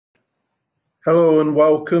Hello and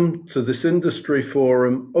welcome to this industry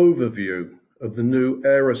forum overview of the new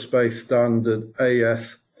aerospace standard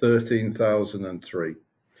AS13003.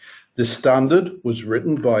 This standard was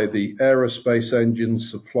written by the Aerospace Engine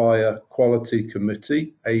Supplier Quality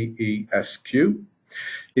Committee, AESQ.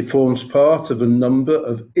 It forms part of a number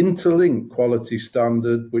of interlinked quality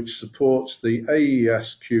standards which supports the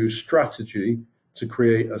AESQ strategy to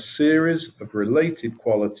create a series of related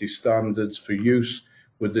quality standards for use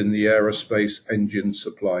within the aerospace engine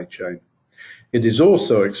supply chain. It is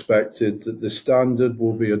also expected that the standard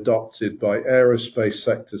will be adopted by aerospace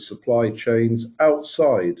sector supply chains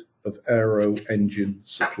outside of aero engine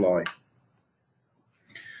supply.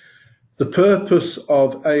 The purpose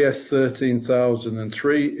of AS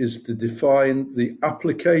 13003 is to define the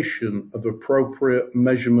application of appropriate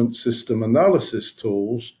measurement system analysis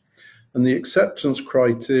tools and the acceptance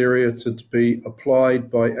criteria to be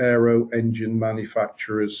applied by aero engine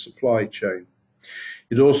manufacturers' supply chain.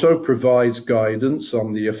 It also provides guidance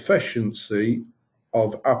on the efficiency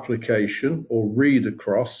of application or read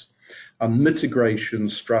across and mitigation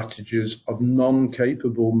strategies of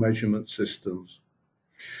non-capable measurement systems.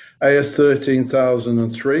 AS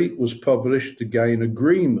 13003 was published to gain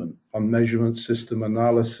agreement on measurement system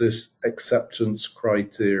analysis acceptance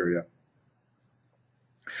criteria.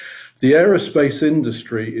 The aerospace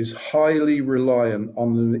industry is highly reliant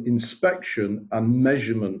on the inspection and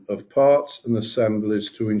measurement of parts and assemblies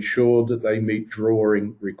to ensure that they meet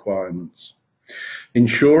drawing requirements.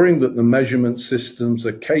 Ensuring that the measurement systems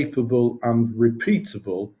are capable and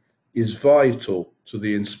repeatable is vital to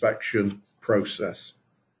the inspection process.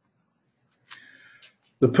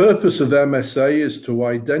 The purpose of MSA is to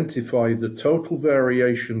identify the total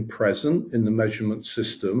variation present in the measurement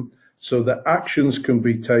system so that actions can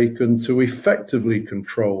be taken to effectively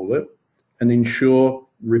control it and ensure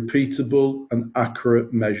repeatable and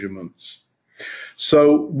accurate measurements.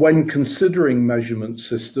 So when considering measurement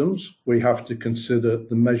systems, we have to consider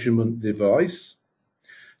the measurement device,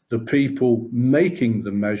 the people making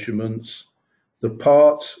the measurements, the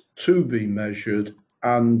parts to be measured,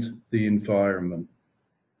 and the environment.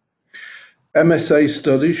 MSA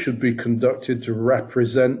studies should be conducted to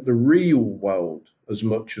represent the real world as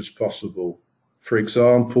much as possible. For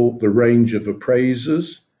example, the range of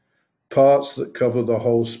appraisers, parts that cover the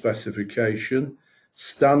whole specification,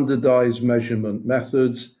 standardized measurement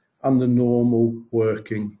methods, and the normal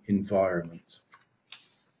working environment.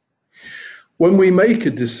 When we make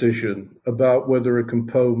a decision about whether a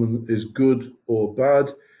component is good or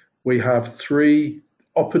bad, we have three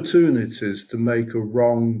opportunities to make a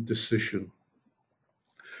wrong decision.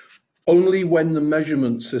 Only when the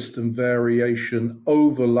measurement system variation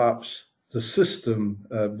overlaps the system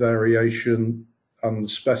variation and the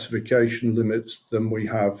specification limits, then we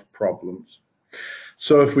have problems.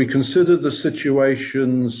 So if we consider the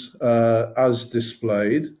situations as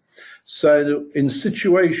displayed, so in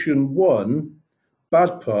situation 1,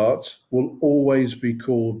 bad parts will always be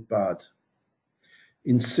called bad.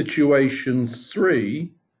 In situation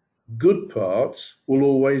 3, good parts will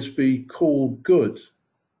always be called good.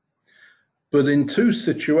 But in two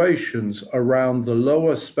situations around the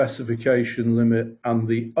lower specification limit and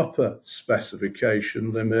the upper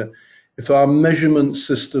specification limit, if our measurement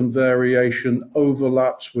system variation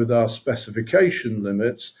overlaps with our specification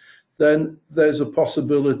limits, then there's a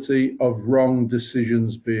possibility of wrong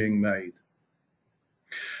decisions being made.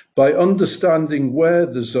 By understanding where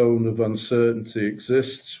the zone of uncertainty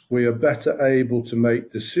exists, we are better able to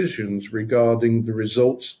make decisions regarding the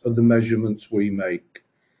results of the measurements we make.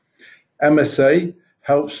 MSA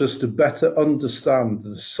helps us to better understand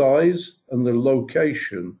the size and the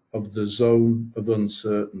location of the zone of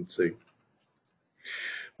uncertainty.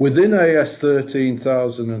 Within AS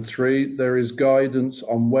 13003, there is guidance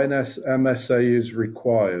on when MSA is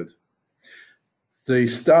required. The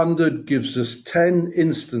standard gives us 10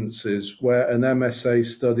 instances where an MSA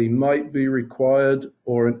study might be required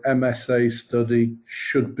or an MSA study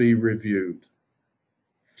should be reviewed.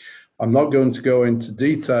 I'm not going to go into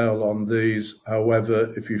detail on these.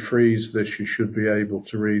 However, if you freeze this, you should be able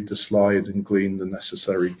to read the slide and glean the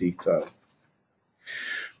necessary detail.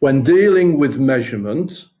 When dealing with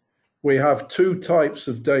measurement, we have two types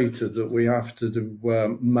of data that we have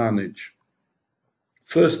to manage.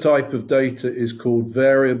 First type of data is called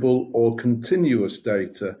variable or continuous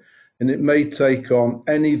data, and it may take on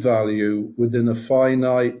any value within a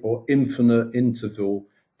finite or infinite interval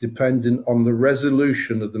depending on the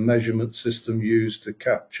resolution of the measurement system used to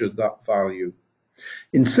capture that value.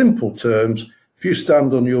 In simple terms, if you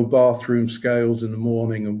stand on your bathroom scales in the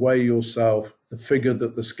morning and weigh yourself, the figure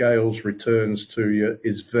that the scales returns to you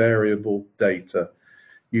is variable data.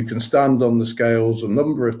 You can stand on the scales a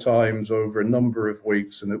number of times over a number of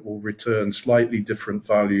weeks and it will return slightly different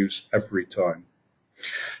values every time.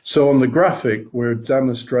 So on the graphic, we're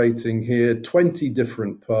demonstrating here 20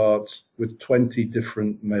 different parts with 20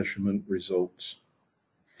 different measurement results.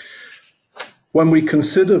 When we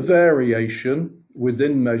consider variation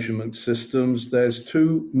within measurement systems, there's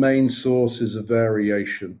two main sources of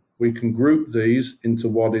variation. We can group these into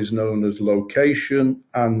what is known as location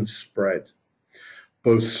and spread.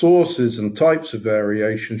 Both sources and types of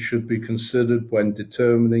variation should be considered when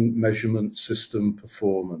determining measurement system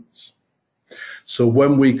performance. So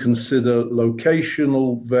when we consider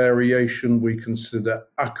locational variation, we consider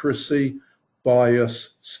accuracy,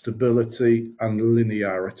 bias, stability, and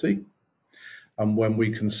linearity. And when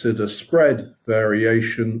we consider spread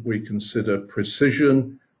variation, we consider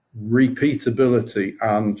precision, repeatability,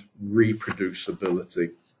 and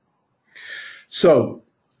reproducibility. So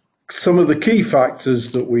some of the key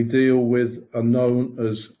factors that we deal with are known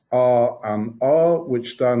as R and R,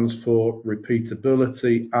 which stands for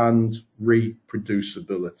repeatability and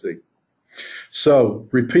reproducibility. So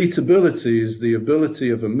repeatability is the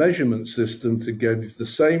ability of a measurement system to give the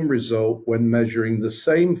same result when measuring the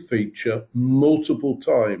same feature multiple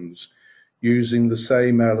times using the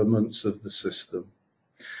same elements of the system.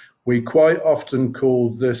 We quite often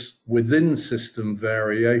call this within system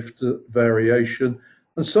variation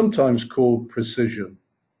and sometimes called precision.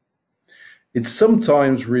 It's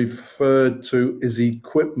sometimes referred to as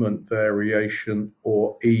equipment variation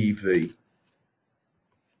or EV.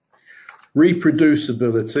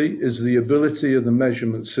 Reproducibility is the ability of the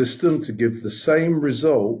measurement system to give the same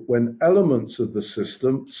result when elements of the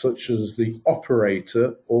system, such as the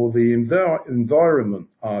operator or the environment,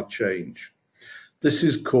 are changed. This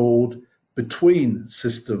is called between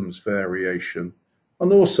systems variation,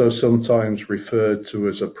 and also sometimes referred to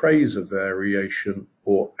as appraiser variation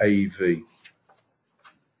or AV.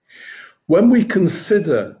 When we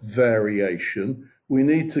consider variation, we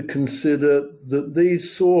need to consider that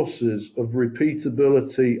these sources of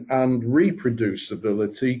repeatability and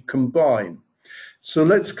reproducibility combine. So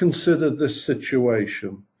let's consider this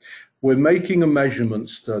situation. We're making a measurement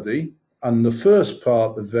study, and the first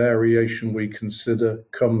part of variation we consider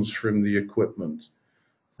comes from the equipment.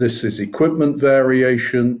 This is equipment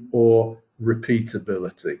variation or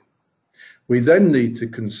repeatability. We then need to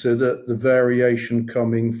consider the variation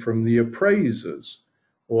coming from the appraisers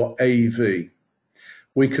or AV.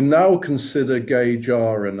 We can now consider gauge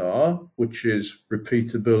R and R, which is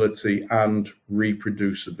repeatability and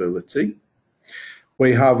reproducibility.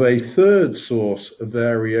 We have a third source of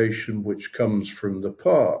variation which comes from the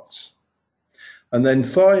parts. And then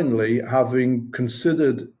finally, having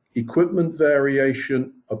considered equipment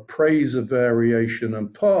variation, appraiser variation,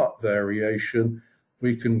 and part variation,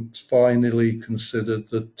 we can finally consider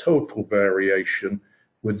the total variation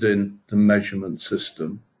within the measurement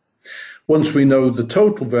system. Once we know the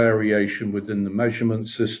total variation within the measurement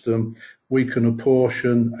system, we can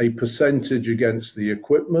apportion a percentage against the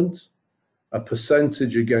equipment, a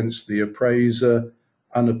percentage against the appraiser,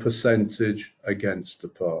 and a percentage against the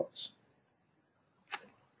parts.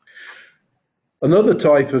 Another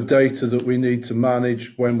type of data that we need to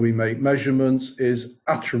manage when we make measurements is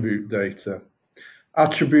attribute data.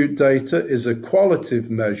 Attribute data is a qualitative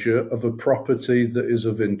measure of a property that is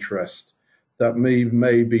of interest. That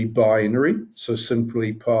may be binary, so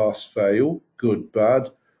simply pass, fail, good, bad,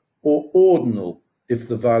 or ordinal if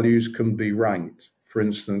the values can be ranked, for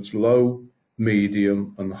instance, low,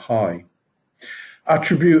 medium, and high.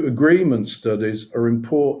 Attribute agreement studies are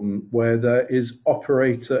important where there is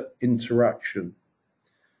operator interaction.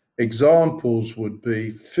 Examples would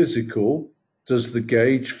be physical, does the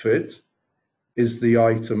gauge fit, is the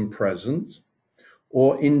item present,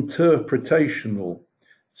 or interpretational,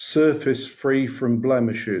 surface free from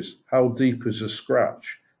blemishes, how deep is a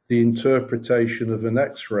scratch, the interpretation of an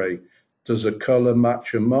X-ray, does a color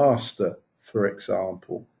match a master, for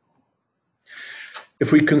example.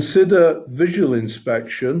 If we consider visual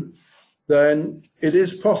inspection, then it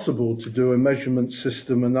is possible to do a measurement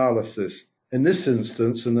system analysis. In this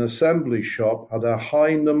instance, an assembly shop had a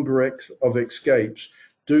high number of escapes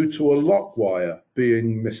due to a lock wire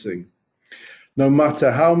being missing. No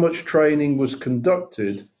matter how much training was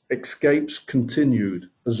conducted, escapes continued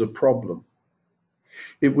as a problem.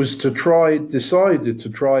 It was decided to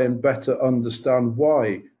try and better understand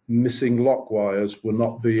why missing lock wires were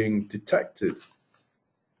not being detected.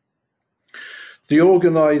 The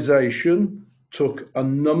organization took a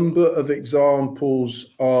number of examples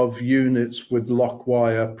of units with lock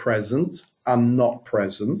wire present and not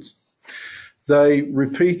present. They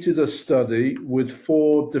repeated a study with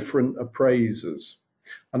 4 different appraisers.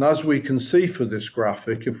 And as we can see for this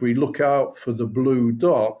graphic, if we look out for the blue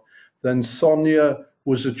dot, then Sonia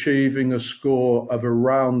was achieving a score of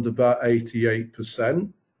around about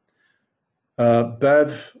 88%.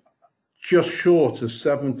 Bev just short of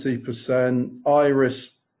 70%,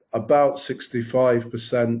 Iris about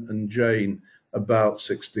 65%, and Jane about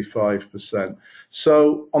 65%.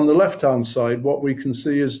 So on the left-hand side, what we can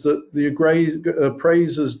see is that the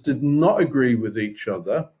appraisers did not agree with each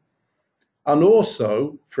other. And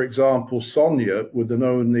also, for example, Sonia, with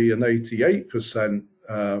only an 88%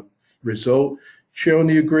 result, she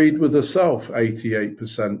only agreed with herself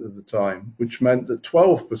 88% of the time, which meant that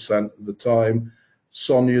 12% of the time,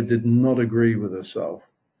 Sonia did not agree with herself.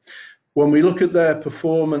 When we look at their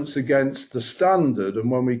performance against the standard,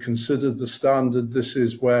 and when we consider the standard, this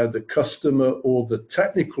is where the customer or the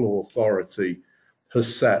technical authority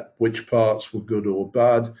has set which parts were good or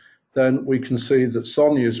bad, then we can see that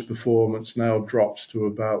Sonia's performance now drops to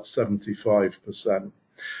about 75%.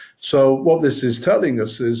 So what this is telling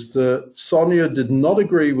us is that Sonia did not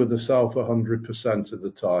agree with herself 100% of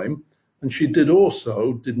the time, and she did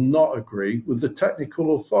not agree with the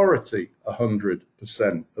technical authority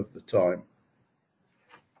 100% of the time.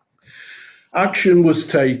 Action was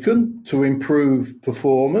taken to improve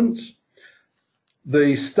performance.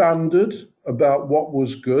 The standard about what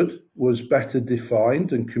was good was better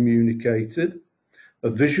defined and communicated. A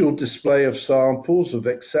visual display of samples of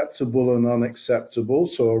acceptable and unacceptable,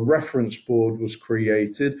 so a reference board was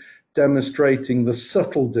created demonstrating the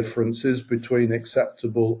subtle differences between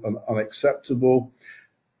acceptable and unacceptable.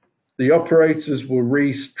 The operators were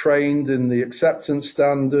retrained in the acceptance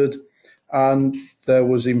standard, and there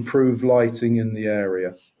was improved lighting in the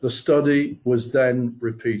area. The study was then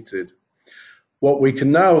repeated. What we can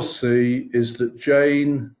now see is that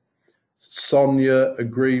Jane, Sonia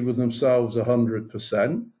agree with themselves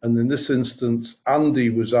 100%, and in this instance, Andy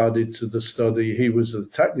was added to the study. He was a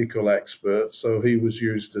technical expert, so he was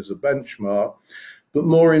used as a benchmark. But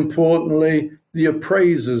more importantly, the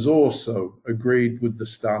appraisers also agreed with the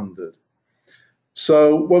standard.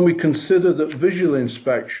 So when we consider that visual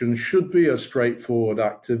inspection should be a straightforward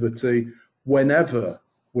activity whenever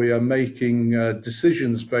we are making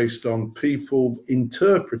decisions based on people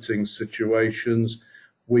interpreting situations,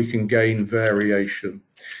 we can gain variation.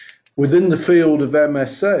 Within the field of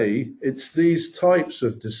MSA, it's these types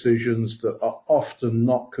of decisions that are often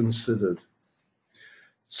not considered.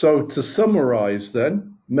 So to summarize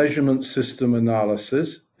then, measurement system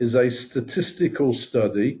analysis is a statistical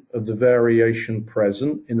study of the variation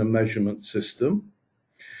present in a measurement system.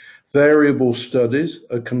 Variable studies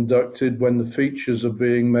are conducted when the features are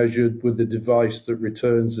being measured with a device that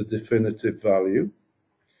returns a definitive value.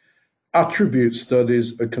 Attribute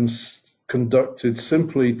studies are conducted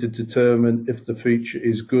simply to determine if the feature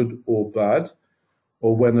is good or bad,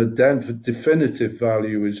 or when a definitive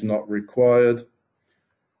value is not required.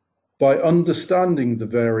 By understanding the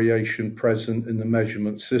variation present in the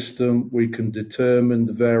measurement system, we can determine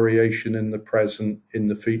the variation in the present in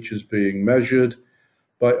the features being measured.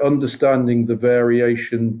 By understanding the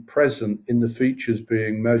variation present in the features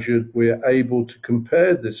being measured, we are able to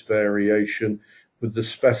compare this variation with the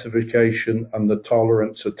specification and the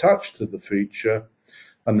tolerance attached to the feature,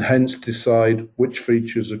 and hence decide which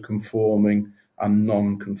features are conforming and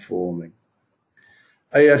non-conforming.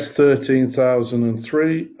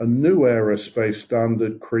 AS13003, a new aerospace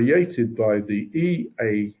standard created by the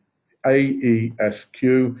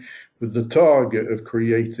AESQ with the target of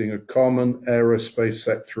creating a common aerospace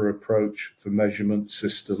sector approach for measurement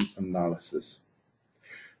system analysis.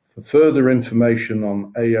 For further information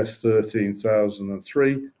on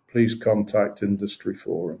AS13003, please contact Industry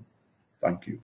Forum. Thank you.